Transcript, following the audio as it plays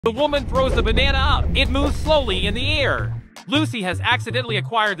The woman throws the banana up. It moves slowly in the air. Lucy has accidentally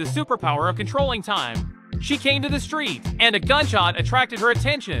acquired the superpower of controlling time. She came to the street, and a gunshot attracted her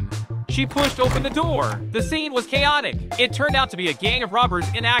attention. She pushed open the door. The scene was chaotic. It turned out to be a gang of robbers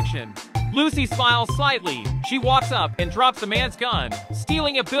in action. Lucy smiles slightly. She walks up and drops the man's gun,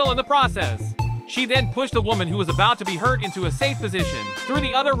 stealing a bill in the process. She then pushed the woman who was about to be hurt into a safe position, threw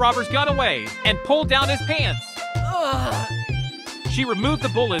the other robber's gun away, and pulled down his pants. She removed the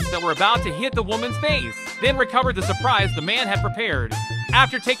bullets that were about to hit the woman's face, then recovered the surprise the man had prepared.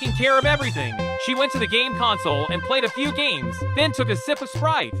 After taking care of everything, she went to the game console and played a few games, then took a sip of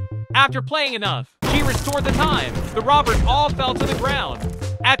Sprite. After playing enough, she restored the time. The robbers all fell to the ground.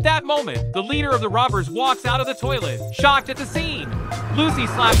 At that moment, the leader of the robbers walks out of the toilet, shocked at the scene. Lucy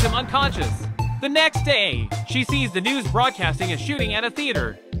slaps him unconscious. The next day, she sees the news broadcasting a shooting at a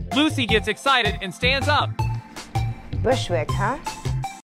theater. Lucy gets excited and stands up. Bushwick, huh?